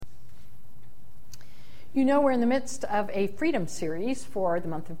You know, we're in the midst of a Freedom series for the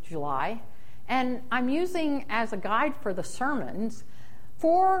month of July, and I'm using as a guide for the sermons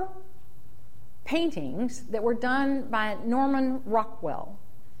 4 paintings that were done by Norman Rockwell.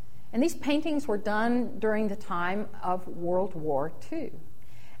 And these paintings were done during the time of World War II.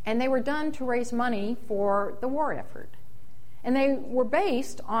 And they were done to raise money for the war effort. And they were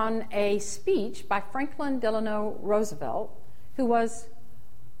based on a speech by Franklin Delano Roosevelt, who was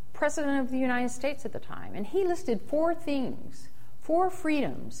President of the United States at the time. And he listed 4 things, 4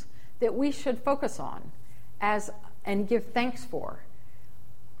 freedoms that we should focus on and give thanks for.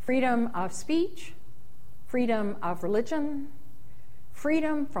 Freedom of speech, freedom of religion,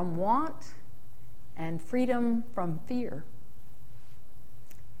 freedom from want, and freedom from fear.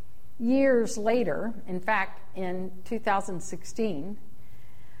 Years later, in fact, in 2016,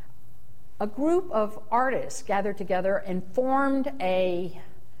 a group of artists gathered together and formed a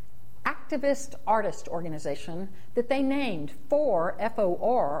activist artist organization that they named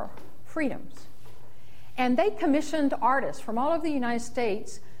F-O-R, Freedoms. And they commissioned artists from all over the United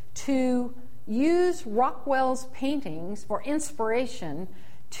States to use Rockwell's paintings for inspiration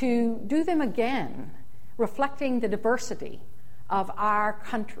to do them again, reflecting the diversity of our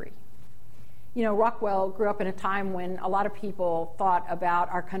country. You know, Rockwell grew up in a time when a lot of people thought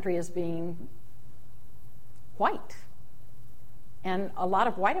about our country as being white. And a lot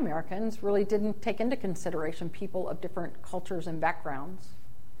of white Americans really didn't take into consideration people of different cultures and backgrounds.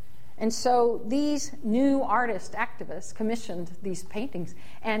 And so these new artist activists commissioned these paintings,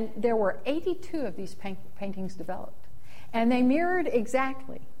 and there were 82 of these paintings developed. And they mirrored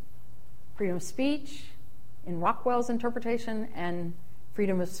exactly freedom of speech in Rockwell's interpretation and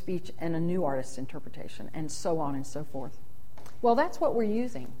freedom of speech in a new artist's interpretation, and so on and so forth. Well, that's what we're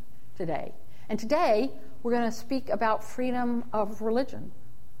using today. And today, we're going to speak about freedom of religion.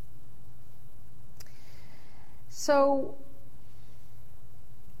 So,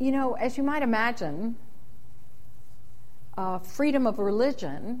 you know, as you might imagine, freedom of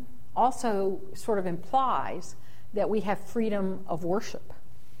religion also sort of implies that we have freedom of worship.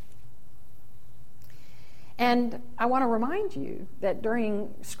 And I want to remind you that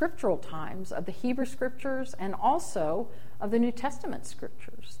during scriptural times of the Hebrew Scriptures and also of the New Testament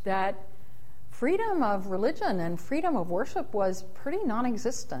Scriptures, that freedom of religion and freedom of worship was pretty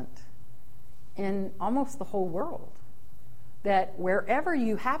non-existent in almost the whole world. That wherever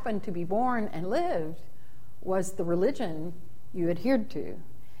you happened to be born and lived was the religion you adhered to,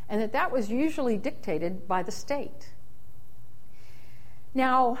 and that was usually dictated by the state.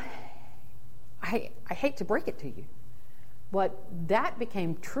 Now, I hate to break it to you, but that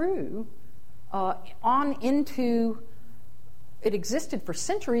became true it existed for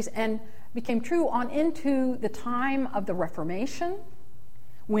centuries and became true on into the time of the Reformation,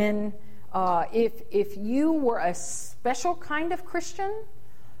 when if you were a special kind of Christian,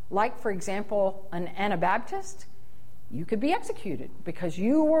 like, for example, an Anabaptist, you could be executed because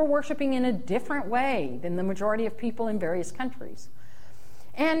you were worshiping in a different way than the majority of people in various countries.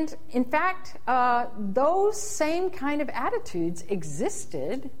 And in fact, those same kind of attitudes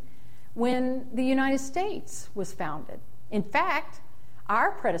existed when the United States was founded. In fact,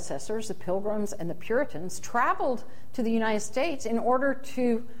 our predecessors, the Pilgrims and the Puritans, traveled to the United States in order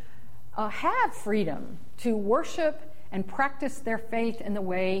to have freedom to worship and practice their faith in the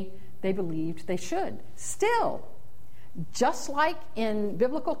way they believed they should. Still, just like in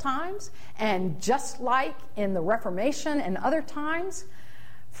biblical times and just like in the Reformation and other times,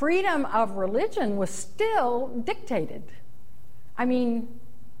 freedom of religion was still dictated. I mean,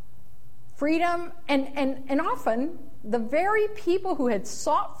 freedom, and often the very people who had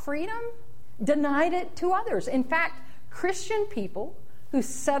sought freedom denied it to others. In fact, Christian people who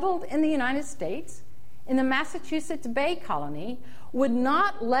settled in the United States, in the Massachusetts Bay Colony, would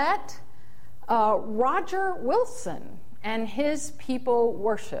not let Roger Wilson and his people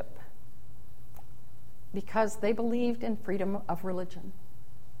worship because they believed in freedom of religion.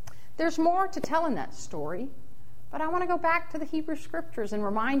 There's more to tell in that story, but I want to go back to the Hebrew Scriptures and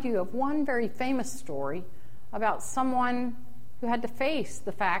remind you of one very famous story about someone who had to face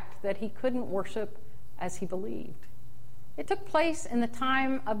the fact that he couldn't worship as he believed. It took place in the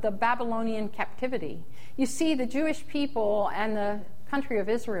time of the Babylonian captivity. You see, the Jewish people and the country of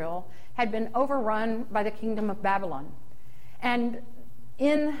Israel had been overrun by the kingdom of Babylon. And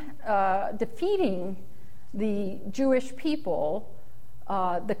in defeating the Jewish people,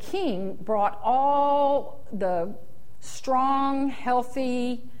 the king brought all the strong,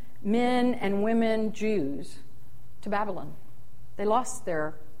 healthy men and women Jews to Babylon. They lost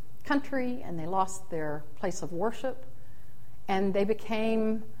their country and they lost their place of worship, and they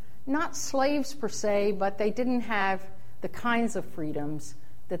became not slaves per se, but they didn't have the kinds of freedoms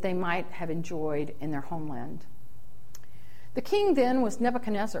that they might have enjoyed in their homeland. The king then was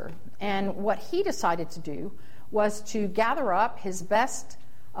Nebuchadnezzar, and what he decided to do was to gather up his best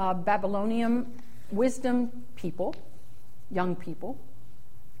Babylonian wisdom people, young people,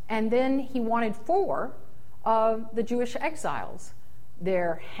 and then he wanted 4 of the Jewish exiles,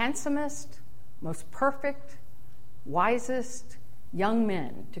 their handsomest, most perfect, wisest young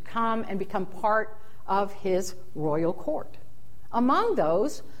men, to come and become part of his royal court. Among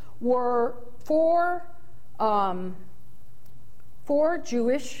those were 4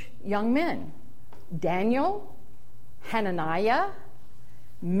 Jewish young men: Daniel, Hananiah,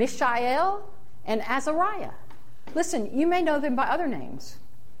 Mishael, and Azariah. Listen, you may know them by other names.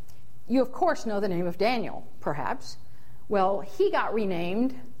 You, of course, know the name of Daniel, perhaps. Well, he got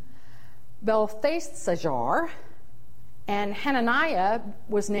renamed Belteshazzar, and Hananiah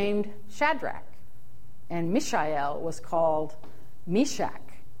was named Shadrach, and Mishael was called Meshach,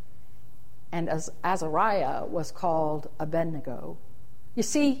 and Azariah was called Abednego. You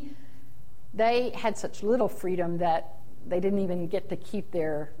see, they had such little freedom that they didn't even get to keep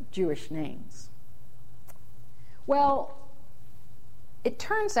their Jewish names. Well, it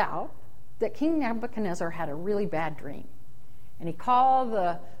turns out that King Nebuchadnezzar had a really bad dream. And he called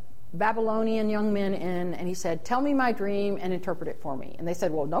the Babylonian young men in and he said, "Tell me my dream and interpret it for me." And they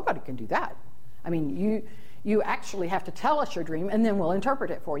said, "Well, nobody can do that. I mean, you actually have to tell us your dream and then we'll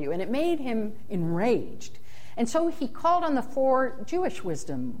interpret it for you." And it made him enraged. And so he called on the 4 Jewish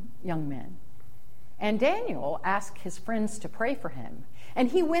wisdom young men. And Daniel asked his friends to pray for him. And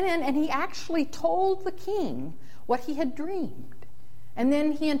he went in and he actually told the king what he had dreamed. And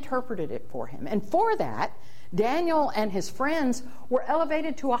then he interpreted it for him. And for that, Daniel and his friends were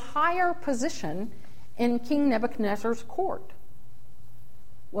elevated to a higher position in King Nebuchadnezzar's court.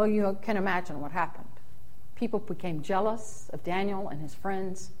 Well, you can imagine what happened. People became jealous of Daniel and his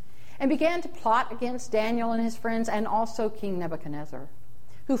friends and began to plot against Daniel and his friends and also King Nebuchadnezzar,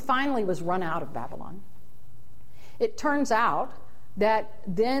 who finally was run out of Babylon. It turns out that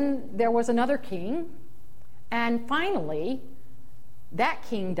then there was another king, and finally that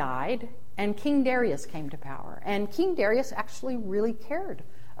king died, and King Darius came to power. And King Darius actually really cared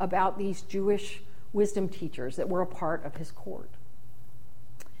about these Jewish wisdom teachers that were a part of his court.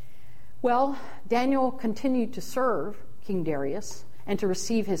 Well, Daniel continued to serve King Darius and to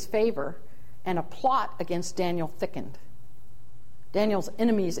receive his favor, and a plot against Daniel thickened. Daniel's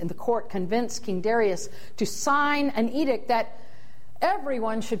enemies in the court convinced King Darius to sign an edict that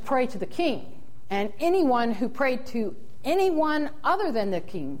everyone should pray to the king, and anyone who prayed to anyone other than the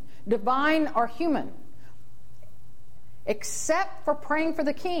king, divine or human, except for praying for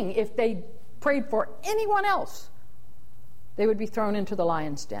the king, if they prayed for anyone else, they would be thrown into the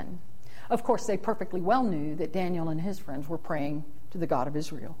lion's den. Of course, they perfectly well knew that Daniel and his friends were praying to the God of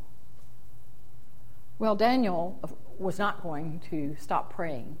Israel. Well, Daniel was not going to stop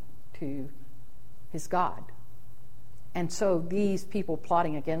praying to his God. And so these people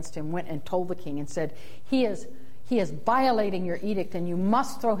plotting against him went and told the king and said, he is violating your edict and you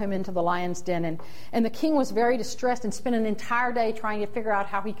must throw him into the lion's den. And the king was very distressed and spent an entire day trying to figure out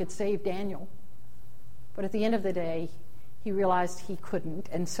how he could save Daniel. But at the end of the day, he realized he couldn't.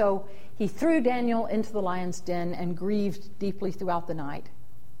 And so he threw Daniel into the lion's den and grieved deeply throughout the night.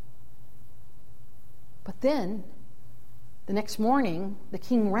 But then, the next morning, the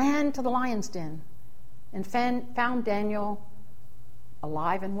king ran to the lion's den and found Daniel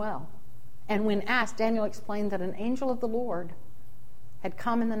alive and well. And when asked, Daniel explained that an angel of the Lord had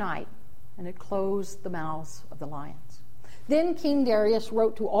come in the night and had closed the mouths of the lions. Then King Darius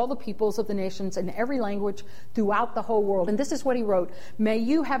wrote to all the peoples of the nations in every language throughout the whole world. And this is what he wrote: "May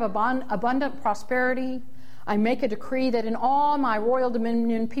you have abundant prosperity. I make a decree that in all my royal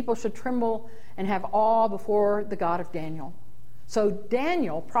dominion people should tremble and have awe before the God of Daniel." So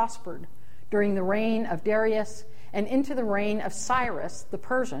Daniel prospered during the reign of Darius and into the reign of Cyrus the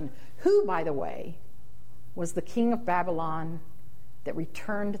Persian, who, by the way, was the king of Babylon that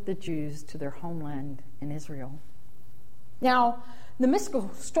returned the Jews to their homeland in Israel. Now, the mystical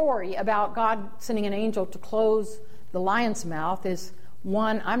story about God sending an angel to close the lion's mouth is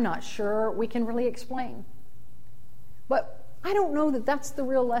one I'm not sure we can really explain. But I don't know that that's the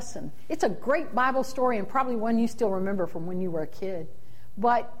real lesson. It's a great Bible story and probably one you still remember from when you were a kid.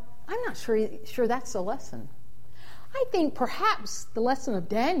 But I'm not sure that's the lesson. I think perhaps the lesson of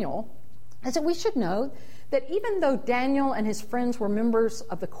Daniel is that we should know that even though Daniel and his friends were members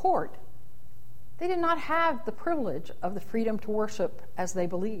of the court, they did not have the privilege of the freedom to worship as they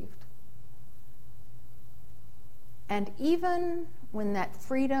believed. And even when that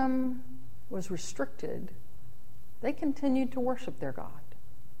freedom was restricted, they continued to worship their God,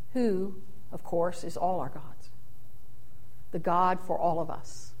 who, of course, is all our gods, the God for all of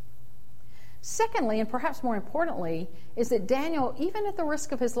us. Secondly, and perhaps more importantly, is that Daniel, even at the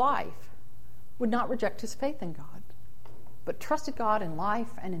risk of his life, would not reject his faith in God, but trusted God in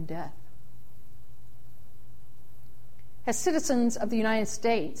life and in death. As citizens of the United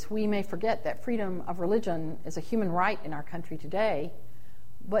States, we may forget that freedom of religion is a human right in our country today,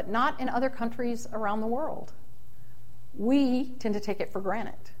 but not in other countries around the world. We tend to take it for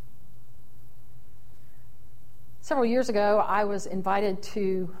granted. Several years ago, I was invited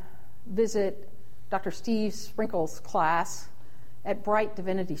to visit Dr. Steve Sprinkle's class at Bright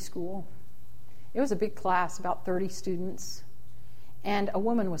Divinity School. It was a big class, about 30 students, and a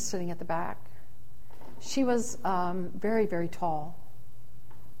woman was sitting at the back. She was very, very tall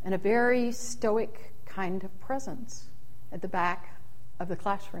and a very stoic kind of presence at the back of the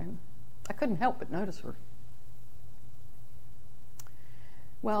classroom. I couldn't help but notice her.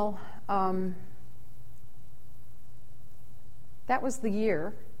 Well, that was the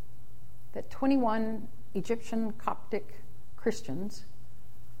year that 21 Egyptian Coptic Christians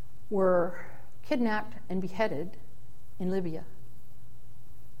were kidnapped and beheaded in Libya.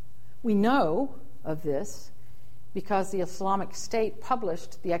 We know of this because the Islamic State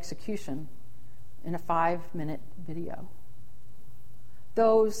published the execution in a 5-minute video.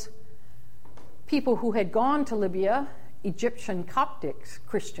 Those people who had gone to Libya, Egyptian Coptic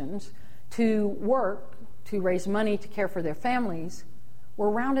Christians, to work, to raise money to care for their families,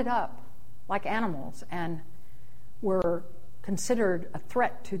 were rounded up like animals and were considered a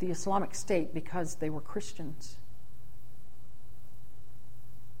threat to the Islamic State because they were Christians.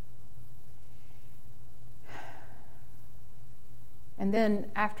 And then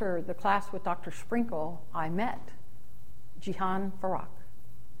after the class with Dr. Sprinkle, I met Jihan Farak,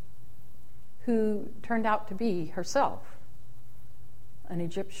 who turned out to be herself an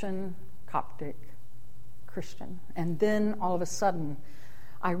Egyptian Coptic Christian. And then all of a sudden,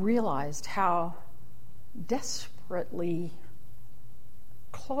 I realized how desperately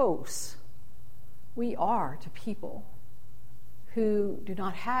close we are to people who do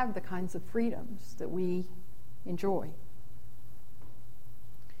not have the kinds of freedoms that we enjoy.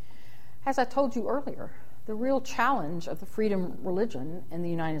 As I told you earlier, the real challenge of the freedom religion in the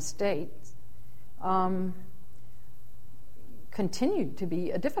United States continued to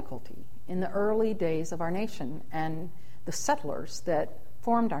be a difficulty in the early days of our nation and the settlers that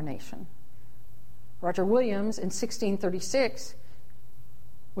formed our nation. Roger Williams in 1636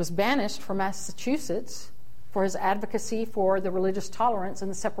 was banished from Massachusetts for his advocacy for the religious tolerance and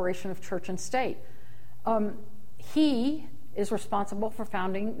the separation of church and state. He is responsible for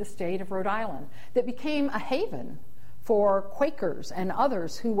founding the state of Rhode Island that became a haven for Quakers and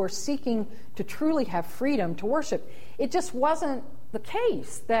others who were seeking to truly have freedom to worship. It just wasn't the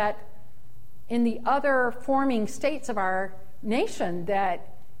case that in the other forming states of our nation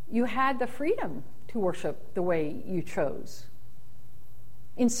that you had the freedom to worship the way you chose.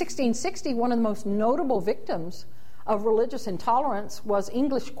 In 1660, one of the most notable victims of religious intolerance was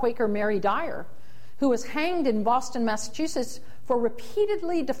English Quaker Mary Dyer, who was hanged in Boston, Massachusetts, for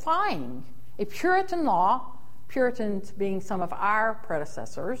repeatedly defying a Puritan law, Puritans being some of our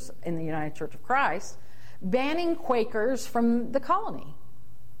predecessors in the United Church of Christ, banning Quakers from the colony.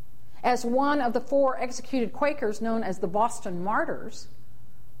 As one of the 4 executed Quakers known as the Boston Martyrs,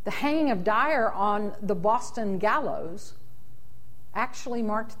 the hanging of Dyer on the Boston gallows actually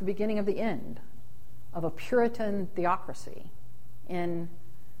marked the beginning of the end of a Puritan theocracy in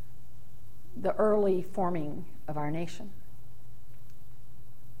the early forming of our nation.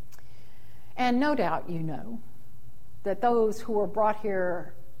 And no doubt you know that those who were brought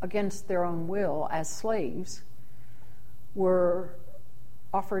here against their own will as slaves were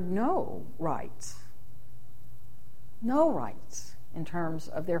offered no rights in terms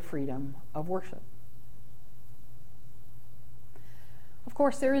of their freedom of worship. Of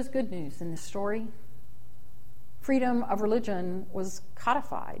course, there is good news in this story. Freedom of religion was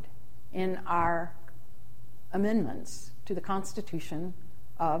codified in our amendments to the Constitution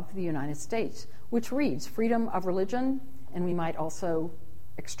of the United States, which reads freedom of religion, and we might also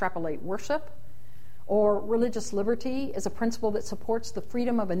extrapolate worship, or religious liberty is a principle that supports the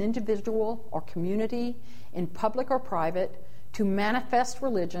freedom of an individual or community in public or private to manifest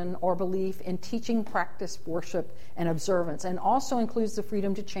religion or belief in teaching, practice, worship, and observance, and also includes the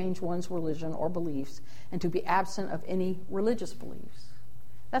freedom to change one's religion or beliefs and to be absent of any religious beliefs.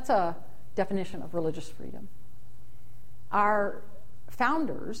 That's a definition of religious freedom. Our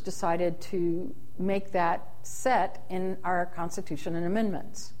founders decided to make that set in our Constitution and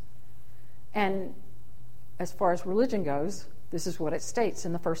amendments. And as far as religion goes, this is what it states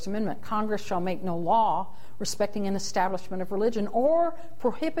in the First Amendment. Congress shall make no law respecting an establishment of religion or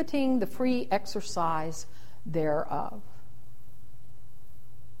prohibiting the free exercise thereof.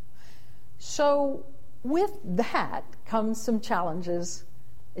 So with that comes some challenges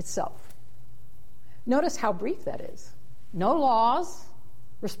itself. Notice how brief that is. No laws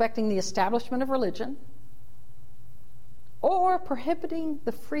respecting the establishment of religion or prohibiting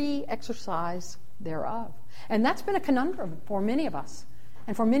the free exercise thereof. And that's been a conundrum for many of us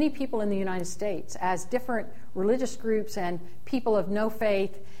and for many people in the United States, as different religious groups and people of no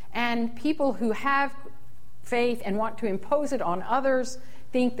faith and people who have faith and want to impose it on others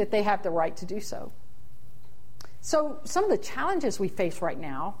think that they have the right to do so. So some of the challenges we face right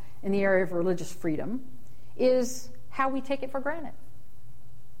now in the area of religious freedom is how we take it for granted.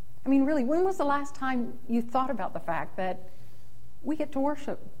 I mean, really, when was the last time you thought about the fact that we get to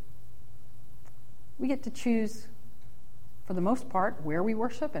worship? We get to choose, for the most part, where we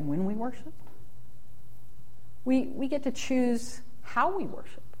worship and when we worship. We get to choose how we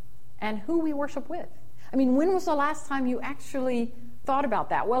worship and who we worship with. I mean, when was the last time you actually thought about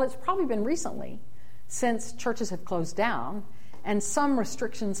that? Well, it's probably been recently, since churches have closed down and some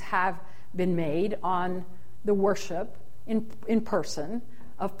restrictions have been made on the worship in person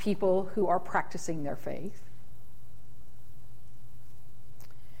of people who are practicing their faith.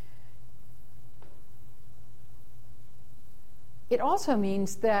 It also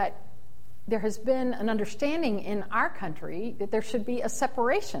means that there has been an understanding in our country that there should be a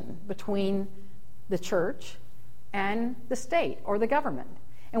separation between the church and the state or the government.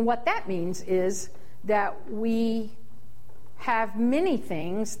 And what that means is that we have many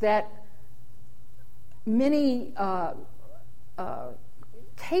things that many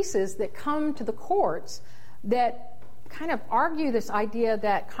cases that come to the courts that kind of argue this idea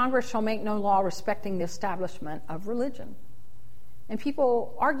that Congress shall make no law respecting the establishment of religion. And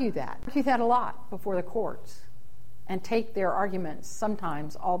people argue that a lot before the courts and take their arguments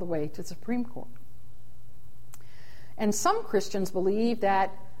sometimes all the way to the Supreme Court. And some Christians believe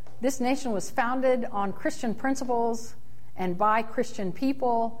that this nation was founded on Christian principles and by Christian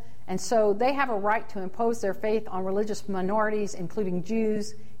people, and so they have a right to impose their faith on religious minorities, including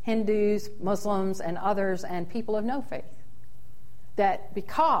Jews, Hindus, Muslims, and others, and people of no faith. That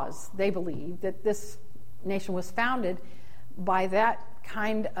because they believe that this nation was founded by that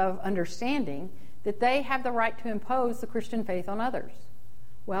kind of understanding, that they have the right to impose the Christian faith on others.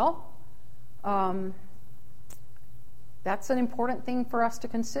 Well, that's an important thing for us to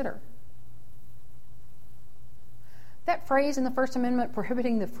consider. That phrase in the First Amendment,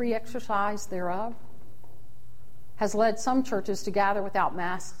 prohibiting the free exercise thereof, has led some churches to gather without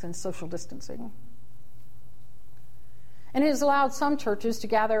masks and social distancing. And it has allowed some churches to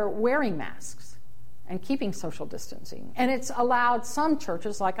gather wearing masks and keeping social distancing. And it's allowed some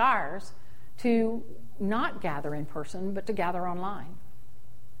churches like ours to not gather in person, but to gather online.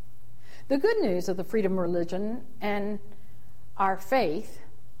 The good news of the freedom of religion and our faith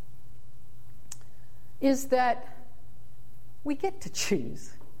is that we get to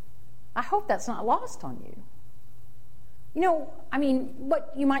choose. I hope that's not lost on you. You know, I mean,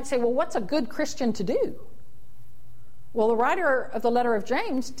 but you might say, well, what's a good Christian to do? Well, the writer of the letter of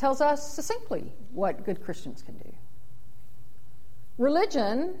James tells us succinctly what good Christians can do.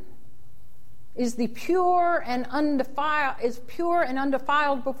 Religion is pure and undefiled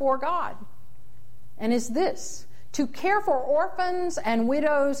before God, and is this: to care for orphans and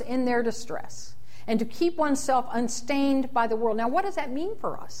widows in their distress, and to keep oneself unstained by the world. Now, what does that mean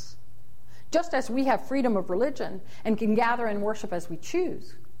for us? Just as we have freedom of religion and can gather and worship as we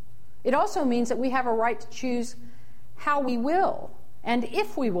choose, it also means that we have a right to choose how we will and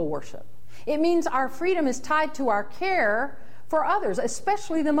if we will worship. It means our freedom is tied to our care for others,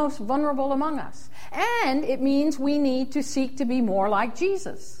 especially the most vulnerable among us. And it means we need to seek to be more like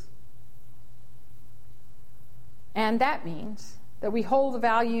Jesus. And that means that we hold the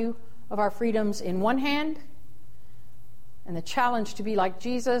value of our freedoms in one hand and the challenge to be like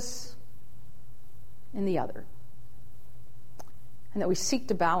Jesus in the other. And that we seek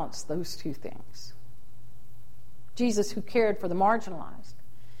to balance those two things. Jesus, who cared for the marginalized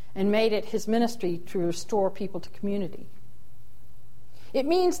and made it his ministry to restore people to community. It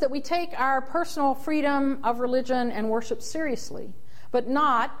means that we take our personal freedom of religion and worship seriously, but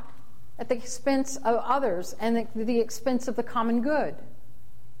not at the expense of others and the expense of the common good.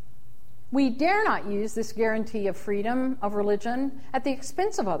 We dare not use this guarantee of freedom of religion at the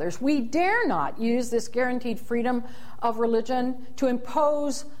expense of others. We dare not use this guaranteed freedom of religion to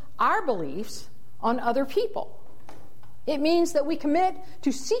impose our beliefs on other people. It means that we commit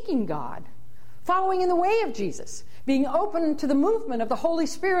to seeking God, following in the way of Jesus, being open to the movement of the Holy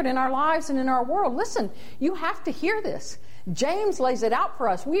Spirit in our lives and in our world. Listen, you have to hear this. James lays it out for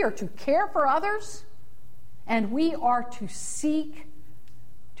us. We are to care for others, and we are to seek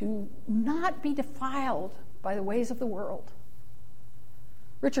to not be defiled by the ways of the world.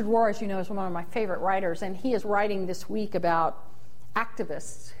 Richard Rohr, as you know, is one of my favorite writers, and he is writing this week about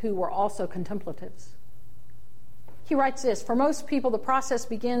activists who were also contemplatives. He writes this: for most people, the process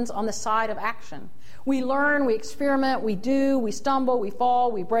begins on the side of action. We learn, we experiment, we do, we stumble, we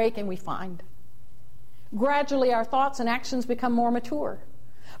fall, we break, and we find. Gradually, our thoughts and actions become more mature.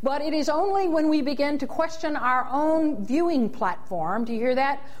 But it is only when we begin to question our own viewing platform, do you hear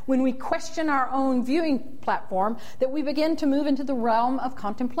that? When we question our own viewing platform, that we begin to move into the realm of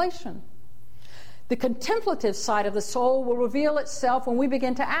contemplation. The contemplative side of the soul will reveal itself when we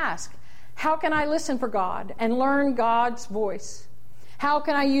begin to ask, how can I listen for God and learn God's voice? How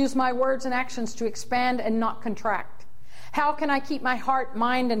can I use my words and actions to expand and not contract? How can I keep my heart,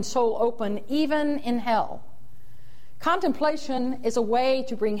 mind, and soul open even in hell? Contemplation is a way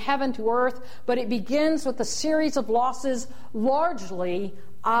to bring heaven to earth, but it begins with a series of losses, largely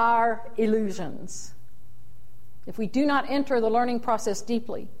our illusions. If we do not enter the learning process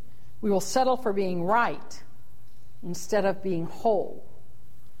deeply, we will settle for being right instead of being whole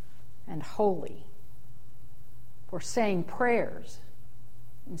and holy, for saying prayers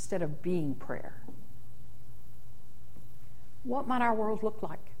instead of being prayer. What might our world look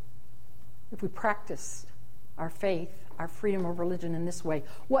like if we practiced our faith, our freedom of religion in this way?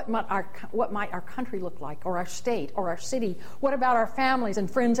 What might our country look like, or our state, or our city? What about our families and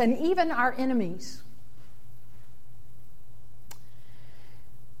friends, and even our enemies?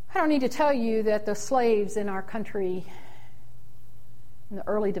 I don't need to tell you that the slaves in our country, in the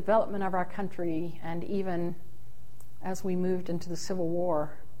early development of our country, and even as we moved into the Civil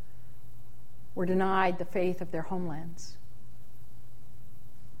War, were denied the faith of their homelands.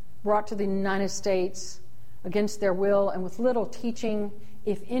 Brought to the United States against their will and with little teaching,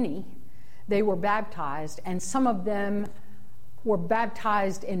 if any, they were baptized, and some of them were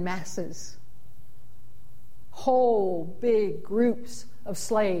baptized in masses. Whole big groups of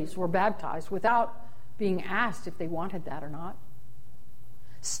slaves were baptized without being asked if they wanted that or not.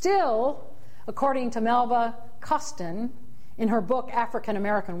 Still, according to Melva Costin in her book African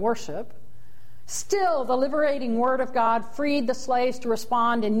American Worship, still, the liberating Word of God freed the slaves to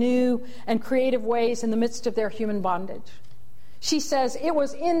respond in new and creative ways in the midst of their human bondage. She says it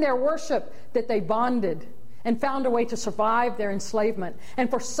was in their worship that they bonded and found a way to survive their enslavement, and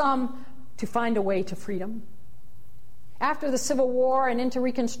for some to find a way to freedom. After the Civil War and into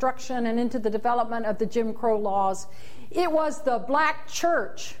Reconstruction and into the development of the Jim Crow laws, it was the black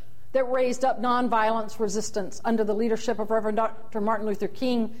church that raised up nonviolence resistance under the leadership of Reverend Dr. Martin Luther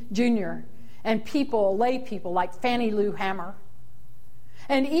King Jr., and lay people like Fannie Lou Hamer.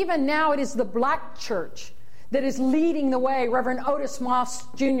 And even now it is the black church that is leading the way. Reverend Otis Moss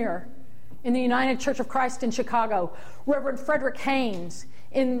Jr. in the United Church of Christ in Chicago, Reverend Frederick Haynes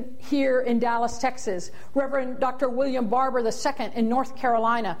here in Dallas, Texas, Reverend Dr. William Barber II in North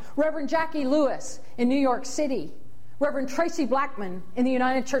Carolina, Reverend Jackie Lewis in New York City, Reverend Tracy Blackman in the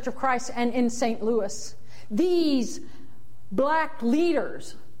United Church of Christ and in St. Louis. These black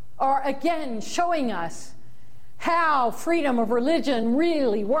leaders are again showing us how freedom of religion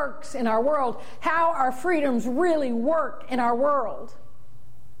really works in our world, how our freedoms really work in our world.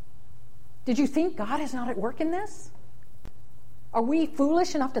 Did you think God is not at work in this? Are we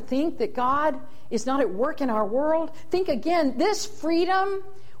foolish enough to think that God is not at work in our world? Think again, this freedom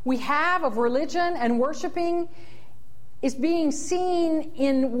we have of religion and worshiping is being seen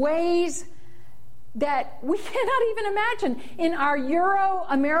in ways that we cannot even imagine in our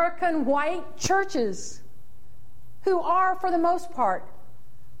Euro-American white churches, who are, for the most part,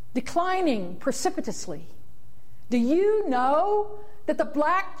 declining precipitously. Do you know that the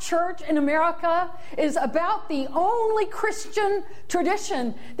black church in America is about the only Christian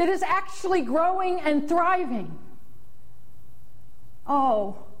tradition that is actually growing and thriving?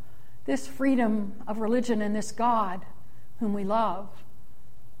 Oh, this freedom of religion and this God whom we love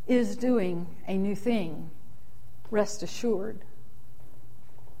is doing a new thing, rest assured.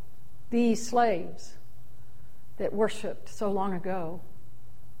 These slaves that worshipped so long ago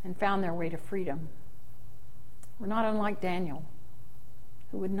and found their way to freedom were not unlike Daniel,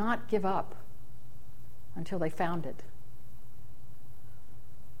 who would not give up until they found it.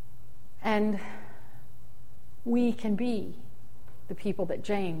 And we can be the people that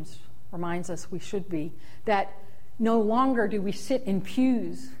James reminds us we should be, that no longer do we sit in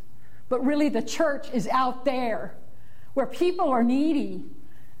pews, but really the church is out there where people are needy,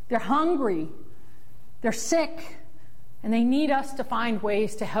 they're hungry, they're sick, and they need us to find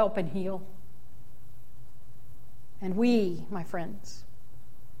ways to help and heal. And we, my friends,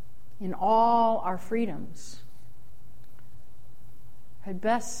 in all our freedoms, had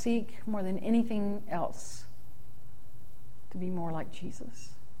best seek more than anything else to be more like Jesus.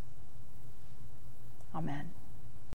 Amen.